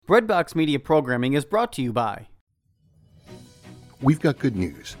Breadbox Media programming is brought to you by... We've got good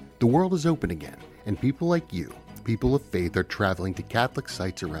news. The world is open again, and people like you, people of faith, are traveling to Catholic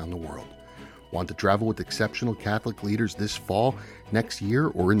sites around the world. Want to travel with exceptional Catholic leaders this fall, next year,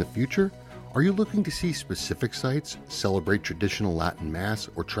 or in the future? Are you looking to see specific sites, celebrate traditional Latin Mass,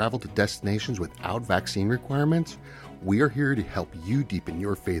 or travel to destinations without vaccine requirements? We are here to help you deepen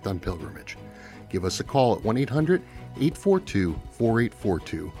your faith on pilgrimage. Give us a call at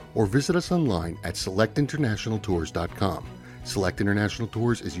 1-800-842-4842 or visit us online at selectinternationaltours.com. Select International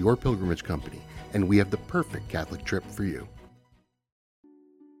Tours is your pilgrimage company, and we have the perfect Catholic trip for you.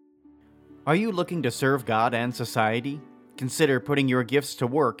 Are you looking to serve God and society? Consider putting your gifts to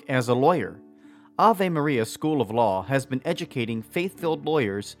work as a lawyer. Ave Maria School of Law has been educating faith-filled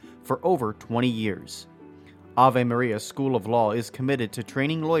lawyers for over 20 years. Ave Maria School of Law is committed to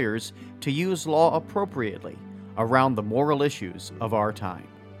training lawyers to use law appropriately around the moral issues of our time.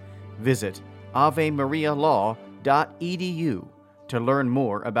 Visit avemarialaw.edu to learn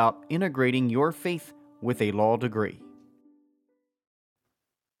more about integrating your faith with a law degree.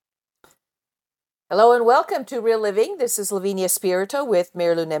 Hello and welcome to Real Living. This is Lavinia Spirito with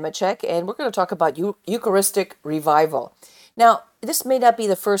Mary Lou Nemechek, and we're going to talk about Eucharistic revival. Now, this may not be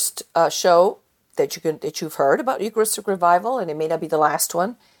the first show that you've heard about Eucharistic revival, and it may not be the last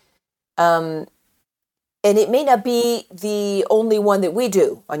one. And it may not be the only one that we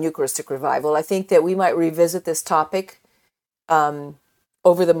do on Eucharistic revival. I think that we might revisit this topic over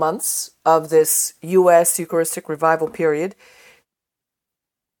the months of this U.S. Eucharistic revival period.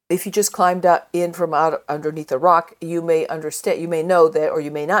 If you just climbed in from out underneath a rock, you may know that, or you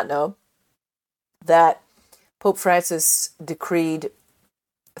may not know, that Pope Francis decreed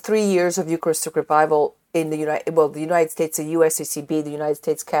 3 years of Eucharistic revival in the United States, the USCCB, the United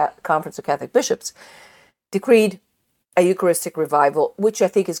States Conference of Catholic Bishops, decreed a Eucharistic revival, which I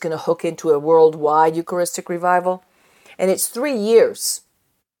think is going to hook into a worldwide Eucharistic revival. And it's 3 years.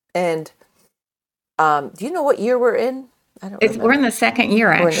 And do you know what year we're in? I don't remember. We're in the second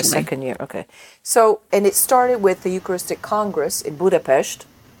year, actually. We're in the second year, okay. So, and it started with the Eucharistic Congress in Budapest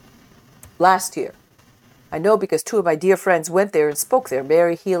last year. I know because two of my dear friends went there and spoke there.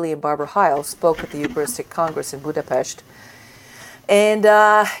 Mary Healy and Barbara Heil spoke at the Eucharistic Congress in Budapest. And,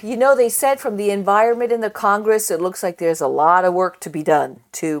 they said from the environment in the Congress, it looks like there's a lot of work to be done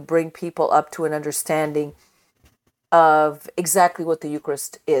to bring people up to an understanding of exactly what the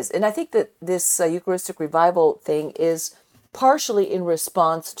Eucharist is. And I think that this Eucharistic revival thing is partially in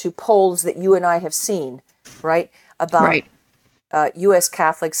response to polls that you and I have seen, right, about U.S.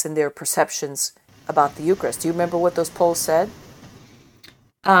 Catholics and their perceptions about the Eucharist. Do you remember what those polls said?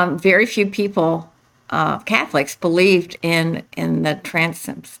 Very few people, Catholics, believed in the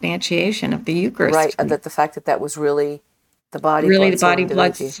transubstantiation of the Eucharist. Right, and that the fact that was really the body,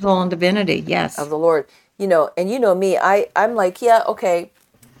 blood, soul, and divinity, yes, of the Lord. And you know me, I'm like, yeah, okay,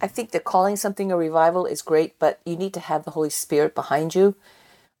 I think that calling something a revival is great, but you need to have the Holy Spirit behind you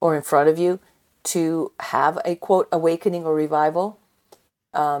or in front of you to have a, quote, awakening or revival.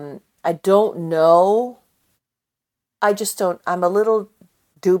 I don't know. I'm a little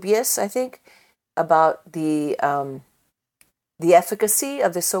dubious, I think, about the efficacy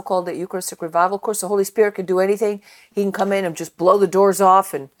of the so-called Eucharistic revival. Of course, the Holy Spirit can do anything. He can come in and just blow the doors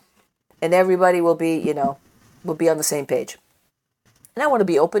off and everybody will be, will be on the same page. And I want to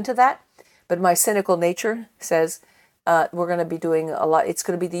be open to that, but my cynical nature says we're going to be doing a lot. It's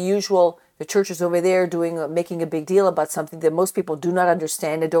going to be the usual. The church is over there making a big deal about something that most people do not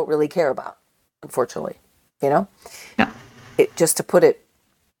understand and don't really care about. Unfortunately, Yeah. Just to put it.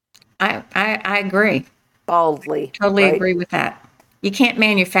 I agree. Baldly. Totally agree with that. You can't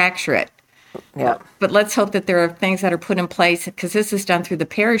manufacture it. Yeah. But let's hope that there are things that are put in place, because this is done through the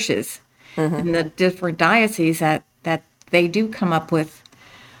parishes and the different dioceses that they do come up with,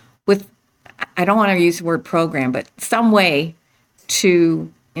 I don't want to use the word program, but some way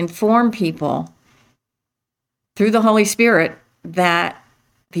to inform people through the Holy Spirit that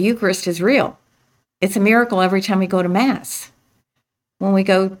the Eucharist is real. It's a miracle every time we go to Mass. When we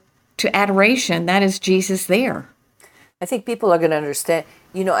go to adoration, that is Jesus there. I think people are going to understand.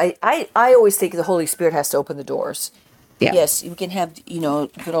 I always think the Holy Spirit has to open the doors. Yeah. Yes, you can have,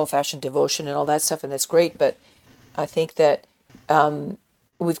 good old-fashioned devotion and all that stuff, and that's great, but I think that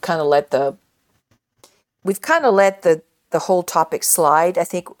we've kind of let the whole topic slide. I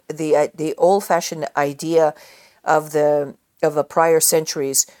think the old-fashioned idea of the prior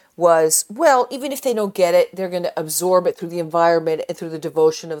centuries was, well, even if they don't get it, they're going to absorb it through the environment and through the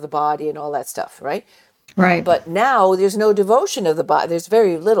devotion of the body and all that stuff, right? Right. But now there's no devotion of the body. There's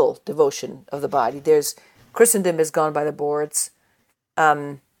very little devotion of the body. Christendom has gone by the boards.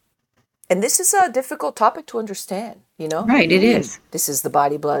 And this is a difficult topic to understand, you know? What Right, do you it mean, is. this is the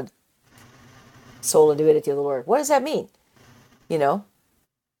body, blood, soul, and divinity of the Lord. What does that mean? You know?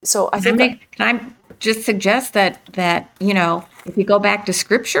 So I think Can I just suggest that if you go back to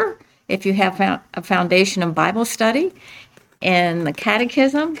Scripture, if you have a foundation of Bible study and the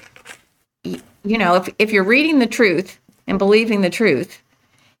Catechism, if you're reading the truth and believing the truth,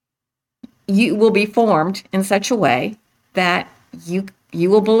 you will be formed in such a way that you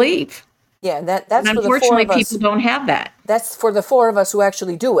will believe. yeah, and And that's for the four unfortunately, of us. people don't have that. That's for the four of us who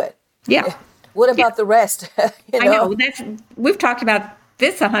actually do it. Yeah, What yeah. about the rest? I know. We've talked about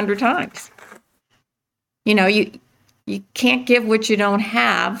this 100 times. You can't give what you don't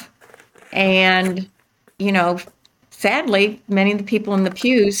have, and sadly, many of the people in the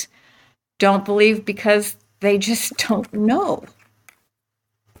pews don't believe because they just don't know.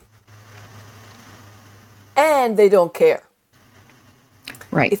 And they don't care.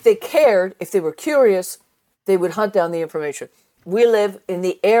 Right. If they cared, if they were curious, they would hunt down the information. We live in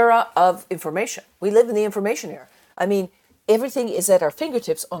the era of information. We live in the information era. I mean, everything is at our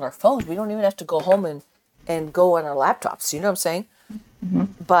fingertips on our phones. We don't even have to go home and go on our laptops. You know what I'm saying? Mm-hmm.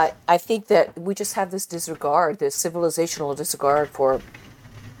 But I think that we just have this disregard, this civilizational disregard for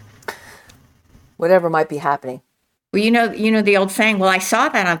whatever might be happening. Well, you know the old saying, well, I saw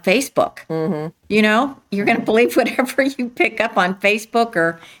that on Facebook. Mm-hmm. You're going to believe whatever you pick up on Facebook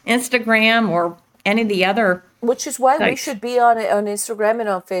or Instagram or any of the other Which is why we sites. should be on Instagram and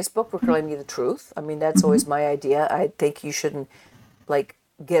on Facebook proclaiming the truth. I mean, that's always my idea. I think you shouldn't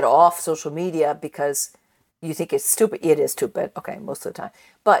get off social media because you think it's stupid. It is stupid, okay, most of the time.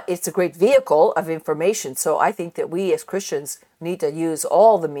 But it's a great vehicle of information. So I think that we as Christians need to use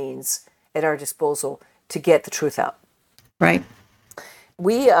all the means at our disposal to get the truth out. Right.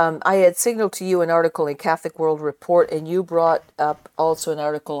 I had signaled to you an article in Catholic World Report, and you brought up also an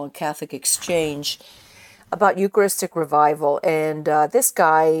article on Catholic Exchange about Eucharistic revival. And this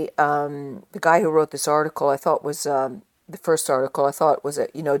guy, the guy who wrote this article, I thought was the first article. I thought was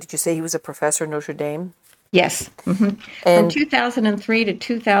did you say he was a professor at Notre Dame? Yes. Mm-hmm. From 2003 to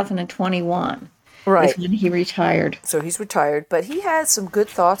 2021 Right. is when he retired. So he's retired, but he has some good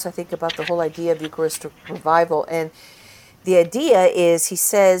thoughts, I think, about the whole idea of Eucharistic revival. And the idea is, he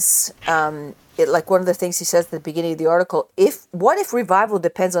says, one of the things he says at the beginning of the article, what if revival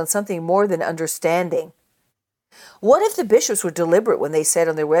depends on something more than understanding? What if the bishops were deliberate when they said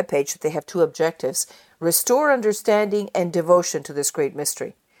on their webpage that they have two objectives, restore understanding and devotion to this great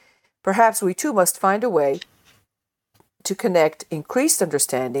mystery? Perhaps we too must find a way to connect increased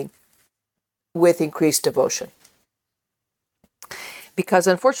understanding with increased devotion. Because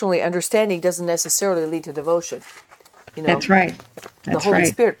unfortunately, understanding doesn't necessarily lead to devotion. That's right. The Holy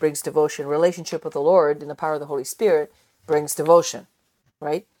Spirit brings devotion. Relationship with the Lord and the power of the Holy Spirit brings devotion,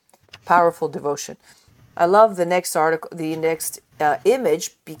 right? Powerful devotion. I love the next article, the next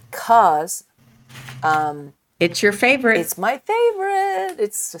image, because it's your favorite. It's my favorite.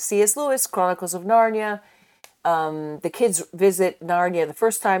 It's C.S. Lewis, Chronicles of Narnia. The kids visit Narnia the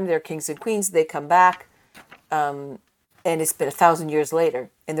first time. They're kings and queens. They come back, and it's been 1,000 years later,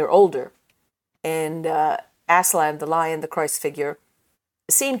 and they're older. And Aslan, the lion, the Christ figure,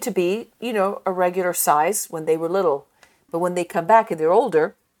 seemed to be, a regular size when they were little. But when they come back and they're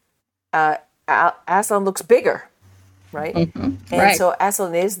older, Aslan looks bigger, right? Mm-hmm. And so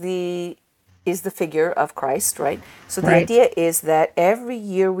Aslan is the figure of Christ, right? So the idea is that every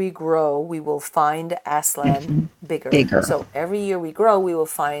year we grow, we will find Aslan bigger. So every year we grow, we will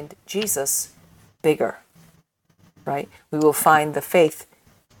find Jesus bigger, right? We will find the faith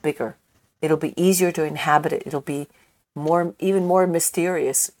bigger. It'll be easier to inhabit it. It'll be even more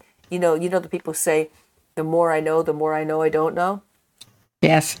mysterious. The people say, the more I know I don't know.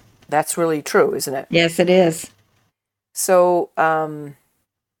 Yes. That's really true, isn't it? Yes, it is. So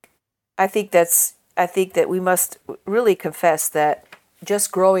I think that we must really confess that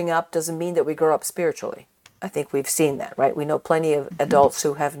just growing up doesn't mean that we grow up spiritually. I think we've seen that, right? We know plenty of adults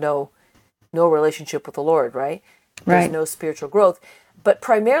who have no relationship with the Lord, right? There's no spiritual growth, but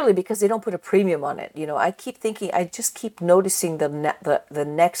primarily because they don't put a premium on it. I just keep noticing the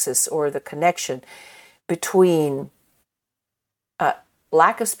nexus or the connection between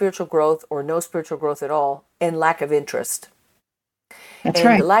lack of spiritual growth or no spiritual growth at all and lack of interest. That's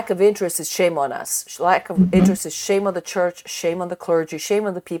right. The lack of interest is shame on us. Lack of interest is shame on the church, shame on the clergy, shame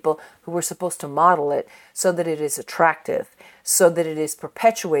on the people who were supposed to model it so that it is attractive, so that it is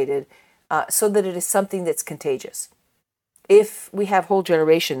perpetuated, so that it is something that's contagious. If we have whole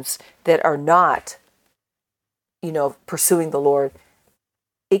generations that are not, pursuing the Lord,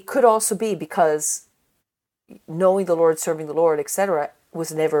 it could also be because, knowing the Lord, serving the Lord, etc.,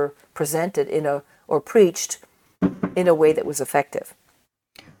 was never presented or preached in a way that was effective.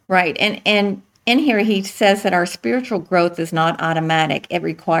 Right. And in here, he says that our spiritual growth is not automatic. It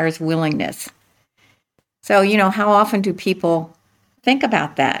requires willingness. So, how often do people think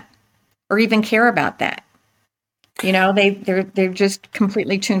about that or even care about that? They're just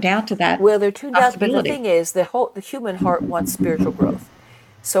completely tuned out to that. Well, they're tuned out, but the thing is, the human heart wants spiritual growth.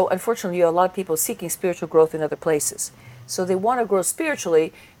 So, unfortunately, you have a lot of people seeking spiritual growth in other places. So they want to grow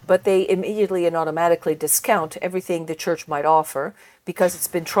spiritually, but they immediately and automatically discount everything the church might offer because it's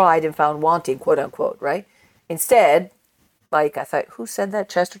been tried and found wanting, quote unquote, right? Instead, like I thought, who said that?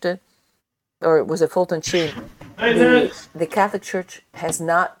 Chesterton? Or was it Fulton Sheen? The Catholic Church has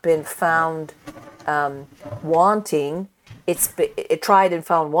not been found wanting. It tried and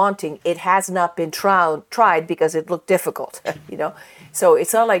found wanting. It has not been tried because it looked difficult, So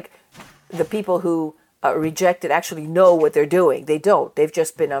it's not like the people who reject it actually know what they're doing. They don't. They've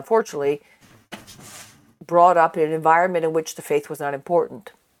just been, unfortunately, brought up in an environment in which the faith was not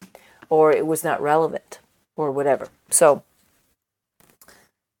important, or it was not relevant, or whatever. So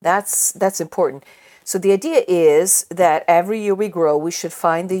that's important. So the idea is that every year we grow, we should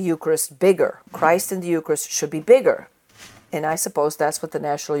find the Eucharist bigger. Christ in the Eucharist should be bigger. And I suppose that's what the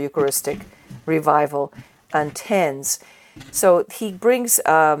National Eucharistic Revival intends. So he brings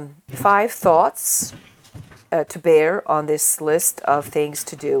 5 thoughts to bear on this list of things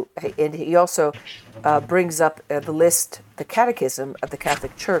to do. And he also brings up the list the Catechism of the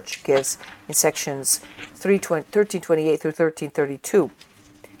Catholic Church gives in sections 1328 through 1332.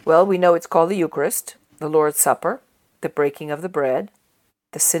 Well, we know it's called the Eucharist, the Lord's Supper, the breaking of the bread,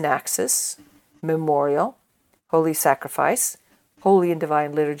 the synaxis, memorial, holy sacrifice, holy and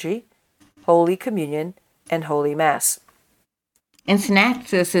divine liturgy, holy communion, and holy mass. And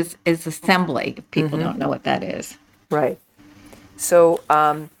synaxis is assembly, if people don't know what that is. Right. So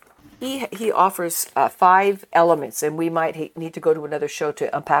he offers 5 elements, and we might need to go to another show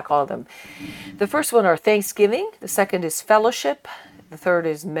to unpack all of them. The first one are thanksgiving. The second is fellowship. The third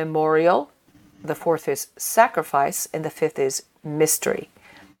is memorial. The fourth is sacrifice. And the fifth is mystery.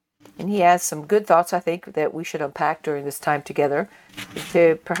 And he has some good thoughts, I think, that we should unpack during this time together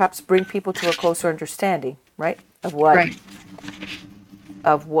to perhaps bring people to a closer understanding, right, of what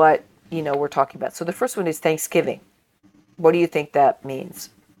we're talking about. So the first one is thanksgiving. What do you think that means?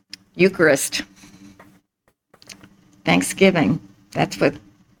 Eucharist. Thanksgiving. That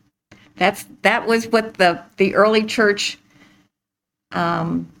was what the early church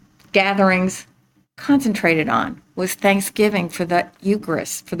gatherings concentrated on, was thanksgiving for the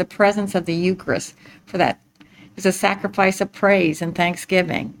Eucharist, for the presence of the Eucharist, for that. It was a sacrifice of praise and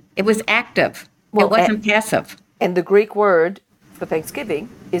thanksgiving. It was active. It wasn't passive. And the Greek word for thanksgiving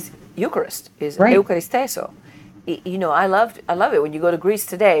is Eucharist, is Eucharisteso. I love it when you go to Greece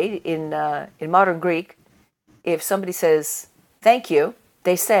today in modern Greek. If somebody says thank you,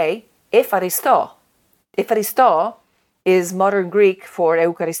 they say Eucharisto. Eucharisto is modern Greek for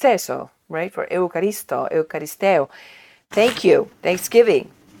Eucharisteso, right? For Eucharisto, Eucharisteo. Thank you, thanksgiving.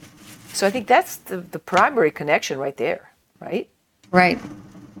 So I think that's the primary connection right there, right? Right.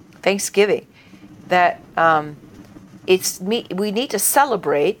 Thanksgiving. That we need to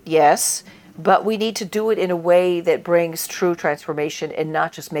celebrate, yes, but we need to do it in a way that brings true transformation and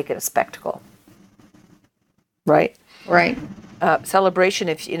not just make it a spectacle. Right? Right. Celebration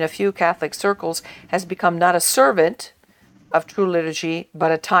in a few Catholic circles has become not a servant of true liturgy,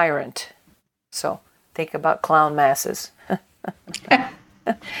 but a tyrant. So think about clown masses.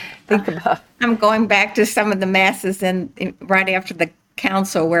 I'm going back to some of the masses right after the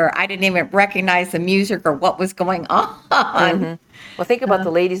council where I didn't even recognize the music or what was going on. Mm-hmm. Well, think about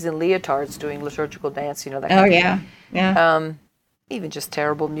the ladies in leotards doing liturgical dance, that kind of thing. Yeah. Even just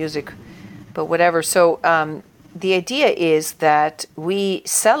terrible music, but whatever. So the idea is that we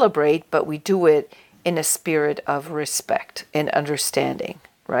celebrate, but we do it in a spirit of respect and understanding,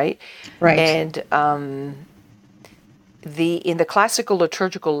 right? Right. And in the classical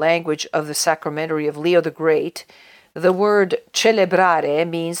liturgical language of the sacramentary of Leo the Great, the word celebrare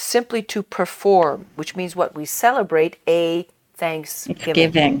means simply to perform, which means what? We celebrate a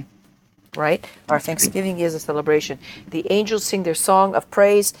thanksgiving. Right? Our thanksgiving is a celebration. The angels sing their song of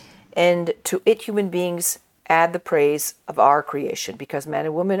praise, and to it human beings add the praise of our creation, because man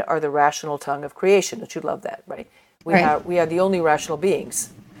and woman are the rational tongue of creation. Don't you love that, right? We are the only rational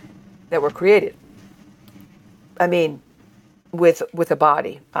beings that were created. I mean, with a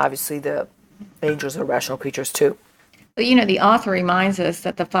body. Obviously, the angels are rational creatures too. But, the author reminds us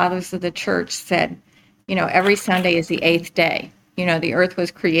that the fathers of the church said, every Sunday is the 8th day. The earth was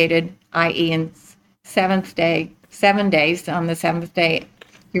created, i.e. in seventh day, 7 days. On the seventh day,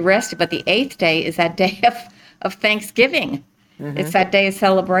 he rested. But the eighth day is that day of Thanksgiving. It's that day of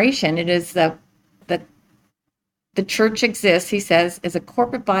celebration. It is the church exists, he says, as a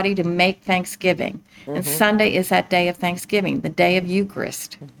corporate body to make Thanksgiving. And Sunday is that day of Thanksgiving, the day of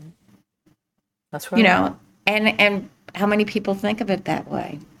Eucharist. That's right. You know, and how many people think of it that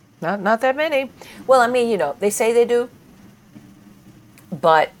way? Not that many. Well, I mean, you know, they say they do,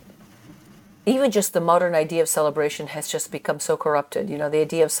 but even just the modern idea of celebration has just become so corrupted. You know, the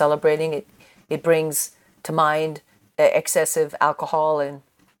idea of celebrating, it brings to mind excessive alcohol and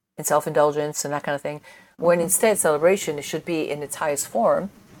self-indulgence and that kind of thing. When instead celebration, it should be in its highest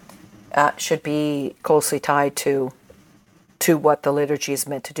form, should be closely tied to what the liturgy is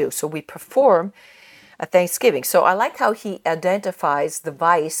meant to do. So we perform a Thanksgiving. So I like how he identifies the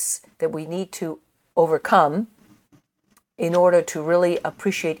vice that we need to overcome in order to really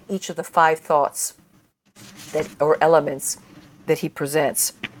appreciate each of the 5 thoughts or elements that he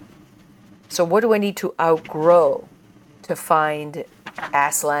presents. So what do I need to outgrow to find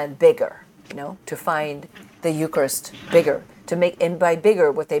Aslan bigger? You know, to find the Eucharist bigger, to make, and by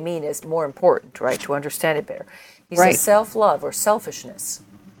bigger, what they mean is more important, right? To understand it better. He says self-love or selfishness,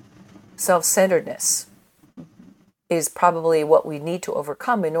 self-centeredness is probably what we need to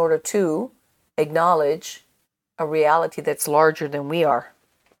overcome in order to acknowledge a reality that's larger than we are,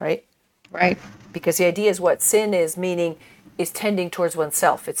 right? Right. Because the idea is what sin is, meaning is tending towards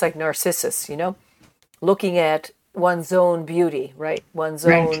oneself. It's like Narcissus, you know, looking at one's own beauty, right? One's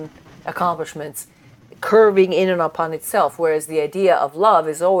own accomplishments, curving in and upon itself, whereas the idea of love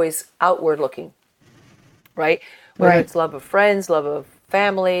is always outward looking, right? Whether it's love of friends, love of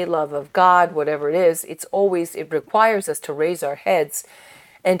family, love of God, whatever it is, it requires us to raise our heads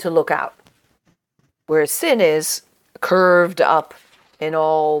and to look out. Whereas sin is curved up and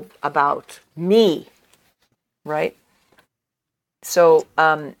all about me, right? So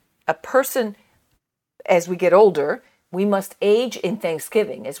a person, as we get older, we must age in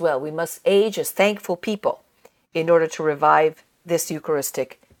thanksgiving as well. We must age as thankful people in order to revive this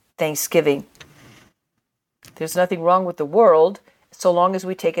Eucharistic thanksgiving. There's nothing wrong with the world so long as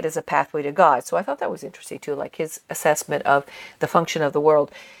we take it as a pathway to God. So I thought that was interesting too, like his assessment of the function of the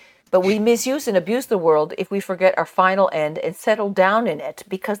world. But we misuse and abuse the world if we forget our final end and settle down in it,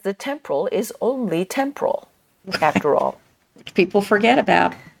 because the temporal is only temporal, after all. People forget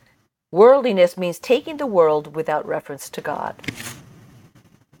about. Worldliness means taking the world without reference to God.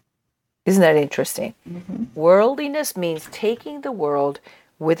 Isn't that interesting? Worldliness means taking the world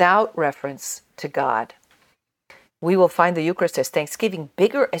without reference to God. We will find the Eucharist as thanksgiving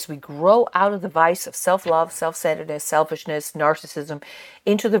bigger as we grow out of the vice of self-love, self-centeredness, selfishness, narcissism,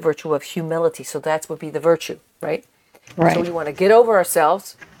 into the virtue of humility. So that would be the virtue, right? Right. So we want to get over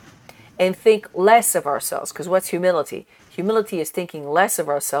ourselves and think less of ourselves. Because what's humility? Humility is thinking less of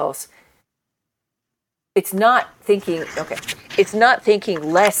ourselves. It's not thinking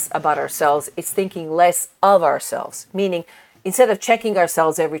less about ourselves. It's thinking less of ourselves. Meaning, instead of checking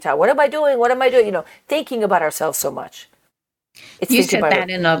ourselves every time, what am I doing? What am I doing? You know, thinking about ourselves so much. You said that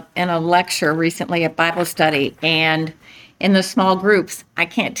in a lecture recently at Bible study, and in the small groups, I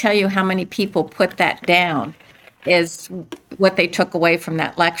can't tell you how many people put that down as what they took away from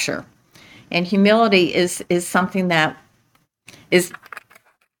that lecture. And humility is something that is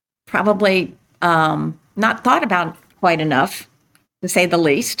probably not thought about quite enough, to say the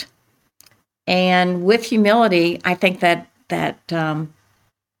least. And with humility, I think that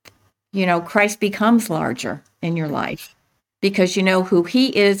Christ becomes larger in your life, because you know who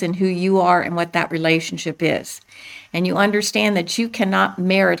he is and who you are and what that relationship is. And you understand that you cannot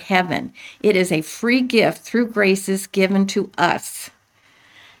merit heaven. It is a free gift through graces given to us.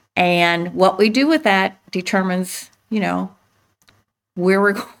 And what we do with that determines, where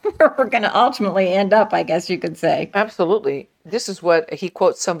we're going to ultimately end up, I guess you could say. Absolutely. This is what he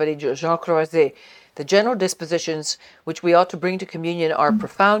quotes somebody, Jean Croizet. The general dispositions which we ought to bring to communion are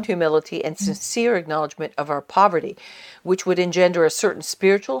profound humility and sincere acknowledgement of our poverty, which would engender a certain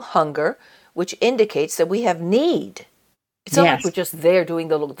spiritual hunger, which indicates that we have need. It's not like we're just there doing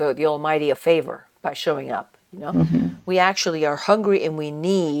the Almighty a favor by showing up. We actually are hungry and we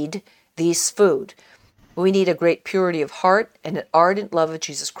need this food. We need a great purity of heart and an ardent love of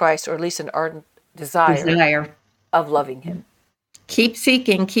Jesus Christ, or at least an ardent desire of loving him. Keep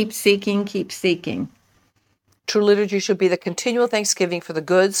seeking, keep seeking, keep seeking. True liturgy should be the continual thanksgiving for the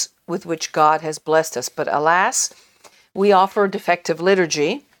goods with which God has blessed us. But alas, we offer a defective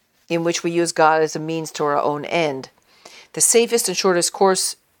liturgy in which we use God as a means to our own end. The safest and shortest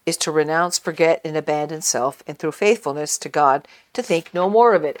course is to renounce, forget, and abandon self, and through faithfulness to God, to think no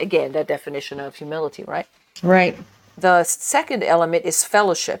more of it. Again, that definition of humility, right? Right. The second element is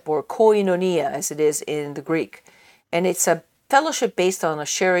fellowship, or koinonia, as it is in the Greek. And it's a fellowship based on a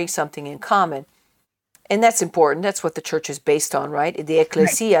sharing something in common. And that's important. That's what the church is based on, right? The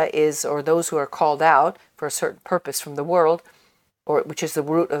ecclesia is, or those who are called out for a certain purpose from the world, or which is the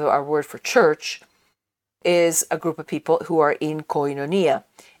root of our word for church, is a group of people who are in koinonia.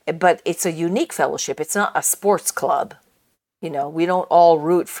 But it's a unique fellowship. It's not a sports club. We don't all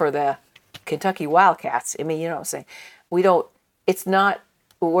root for the Kentucky Wildcats. I mean, you know what I'm saying?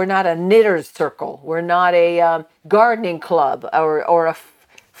 We're not a knitter's circle. We're not a gardening club or a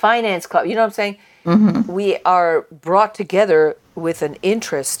finance club. You know what I'm saying? Mm-hmm. We are brought together with an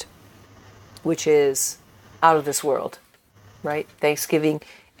interest which is out of this world, right? Thanksgiving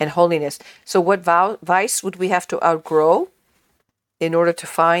and holiness. So what vice would we have to outgrow in order to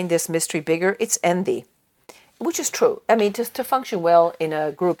find this mystery bigger? It's envy, which is true. I mean, to function well in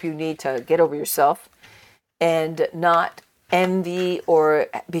a group, you need to get over yourself and not envy or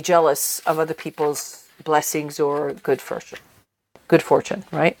be jealous of other people's blessings or good fortune,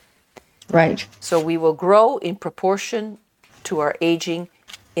 right? Right. So we will grow in proportion to our aging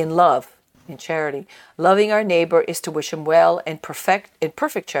in love, in charity. Loving our neighbor is to wish him well, and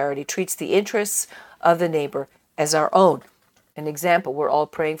perfect charity treats the interests of the neighbor as our own. An example, we're all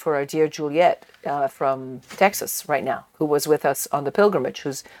praying for our dear Juliet from Texas right now, who was with us on the pilgrimage,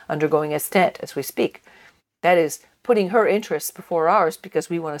 who's undergoing a stent as we speak. That is putting her interests before ours because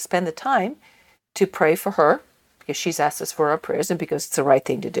we want to spend the time to pray for her, because she's asked us for our prayers and because it's the right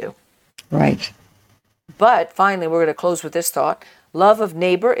thing to do. Right. But finally, we're going to close with this thought. Love of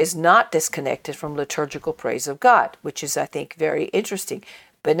neighbor is not disconnected from liturgical praise of God, which is, I think, very interesting.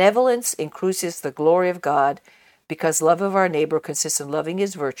 Benevolence increases the glory of God because love of our neighbor consists in loving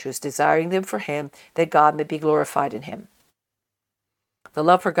his virtues, desiring them for him, that God may be glorified in him. The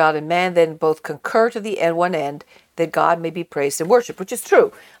love for God and man then both concur to the end, one end, that God may be praised and worshipped, which is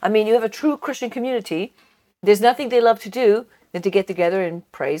true. I mean, you have a true Christian community. There's nothing they love to do than to get together and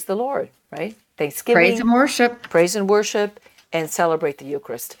praise the Lord, right? Thanksgiving. Praise and worship, and celebrate the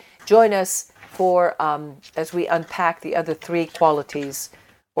Eucharist. Join us for as we unpack the other three qualities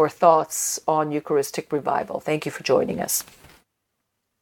or thoughts on Eucharistic revival. Thank you for joining us.